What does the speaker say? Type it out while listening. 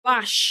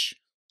Flash.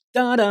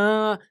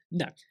 Da-da.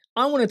 No,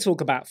 I want to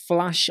talk about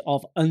flash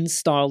of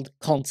unstyled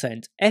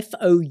content.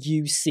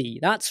 FOUC.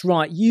 That's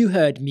right, you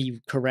heard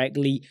me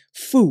correctly.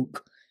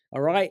 FOUC.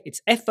 All right,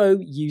 it's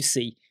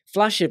FOUC.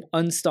 Flash of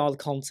unstyled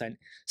content.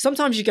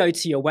 Sometimes you go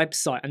to your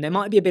website and there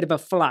might be a bit of a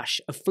flash,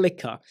 a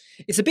flicker.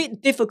 It's a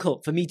bit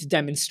difficult for me to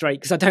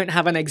demonstrate because I don't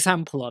have an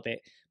example of it.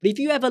 But if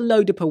you ever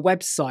load up a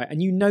website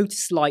and you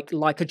notice like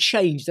a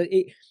change, that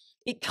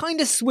it kind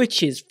of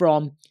switches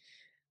from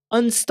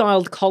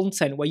unstyled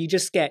content where you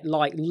just get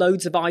like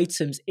loads of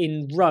items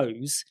in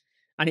rows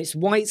and it's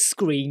white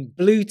screen,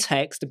 blue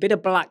text, a bit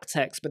of black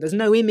text, but there's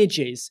no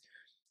images.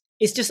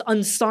 It's just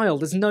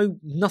unstyled. There's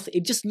nothing.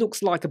 It just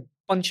looks like a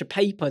bunch of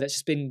paper that's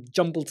just been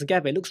jumbled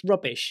together. It looks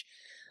rubbish.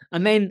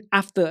 And then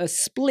after a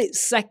split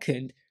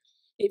second,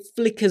 it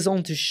flickers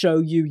on to show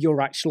you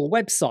your actual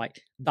website.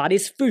 That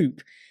is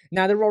FOUC.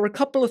 Now, there are a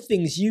couple of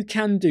things you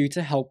can do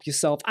to help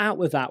yourself out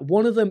with that.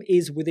 One of them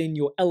is within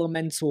your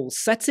Elementor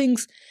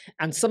settings,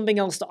 and something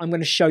else that I'm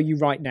going to show you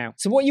right now.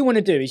 So what you want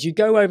to do is you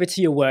go over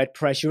to your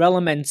WordPress, your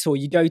Elementor,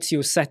 you go to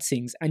your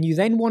settings, and you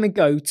then want to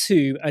go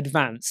to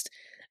advanced.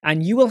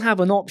 And you will have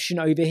an option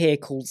over here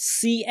called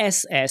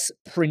CSS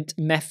print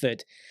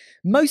method.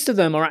 Most of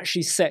them are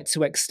actually set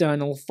to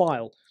external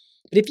file.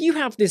 But if you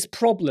have this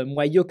problem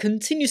where you're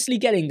continuously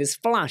getting this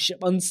flash of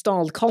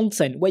unstyled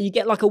content, where you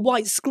get like a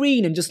white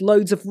screen and just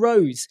loads of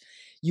rows,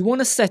 you want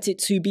to set it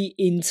to be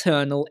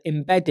internal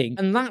embedding.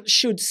 And that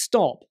should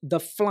stop the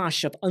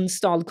flash of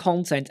unstyled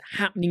content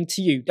happening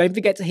to you. Don't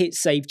forget to hit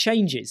save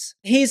changes.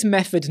 Here's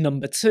method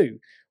number 2.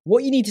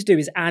 What you need to do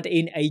is add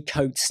in a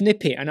code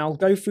snippet, and I'll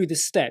go through the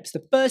steps.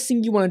 The first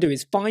thing you want to do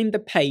is find the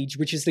page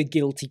which is the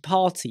guilty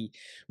party.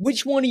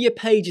 Which one of your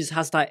pages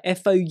has that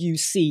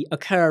FOUC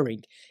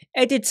occurring?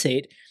 Edit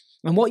it,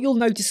 and what you'll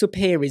notice up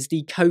here is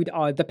the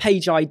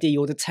page ID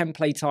or the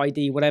template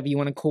ID, whatever you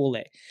want to call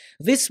it.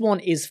 This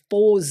one is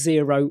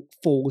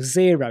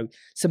 4040,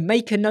 so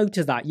make a note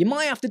of that. You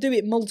might have to do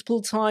it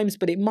multiple times,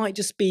 but it might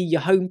just be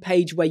your home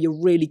page where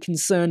you're really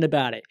concerned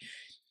about it.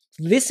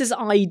 This is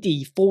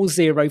ID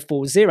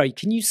 4040.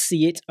 Can you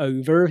see it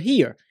over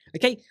here?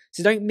 Okay,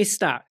 so don't miss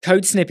that.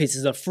 Code snippets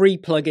is a free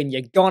plugin.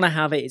 You're gonna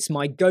have it. It's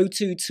my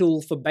go-to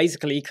tool for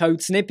basically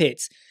code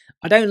snippets.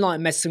 I don't like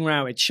messing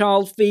around with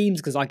child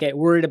themes because I get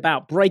worried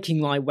about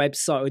breaking my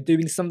website or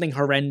doing something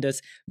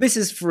horrendous. This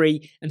is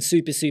free and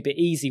super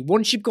easy.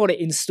 Once you've got it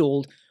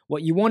installed,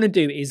 what you want to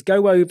do is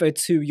go over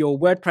to your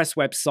WordPress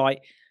website,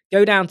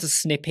 go down to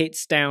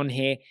snippets down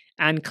here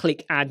and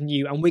click add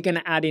new, and we're going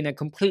to add in a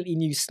completely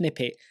new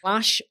snippet,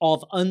 flash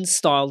of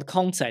unstyled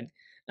content.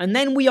 And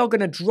then we are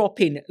going to drop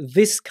in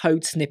this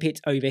code snippet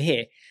over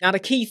here. Now the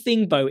key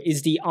thing though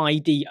is the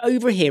ID.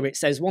 Over here it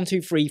says 1,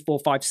 2, 3, 4,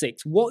 5,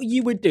 6. What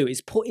you would do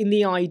is put in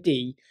the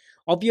ID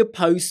of your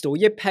post or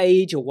your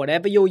page or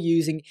whatever you're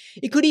using.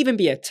 It could even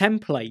be a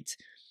template.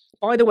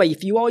 By the way,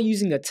 if you are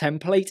using a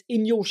template,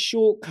 in your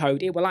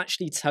shortcode it will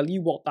actually tell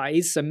you what that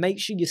is, so make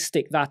sure you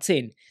stick that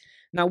in.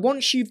 Now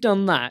once you've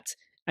done that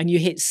and you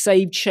hit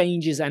save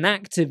changes and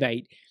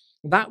activate,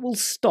 that will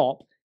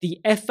stop the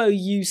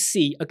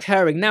FOUC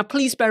occurring. Now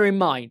please bear in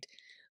mind,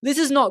 this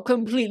is not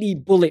completely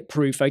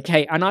bulletproof,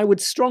 okay? And I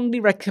would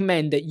strongly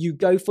recommend that you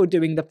go for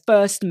doing the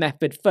first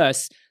method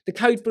first. The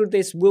code for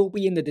this will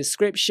be in the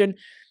description,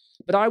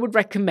 but I would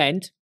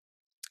recommend,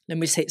 let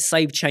me just hit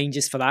save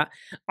changes for that.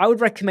 I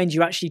would recommend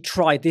you actually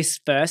try this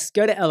first.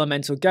 Go to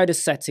Elementor, go to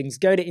settings,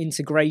 go to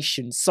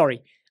integration,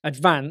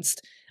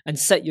 advanced, and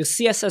set your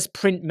CSS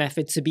print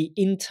method to be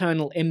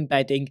internal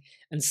embedding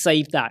and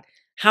save that.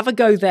 Have a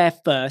go there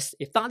first.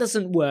 If that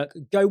doesn't work,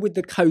 go with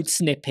the code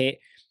snippet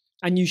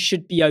and you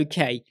should be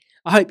okay.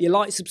 I hope you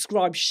like,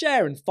 subscribe,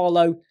 share and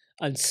follow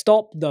and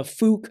stop the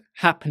FOUC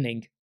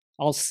happening.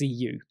 I'll see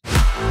you.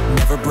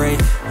 Never break,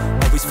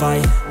 always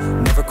fight,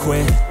 never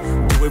quit,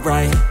 do it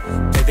right,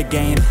 play the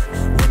game,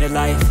 win it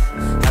life,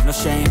 have no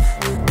shame,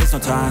 there's no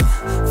time,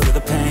 feel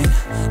the pain,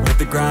 live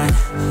the grind,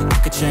 I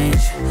could change,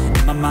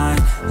 in my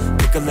mind,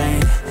 pick a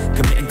lane,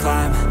 commit and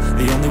climb,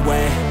 the only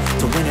way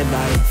to win it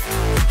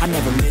life, I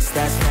never miss,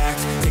 that's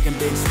fact, taking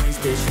big swings,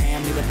 bitch,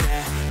 hand me the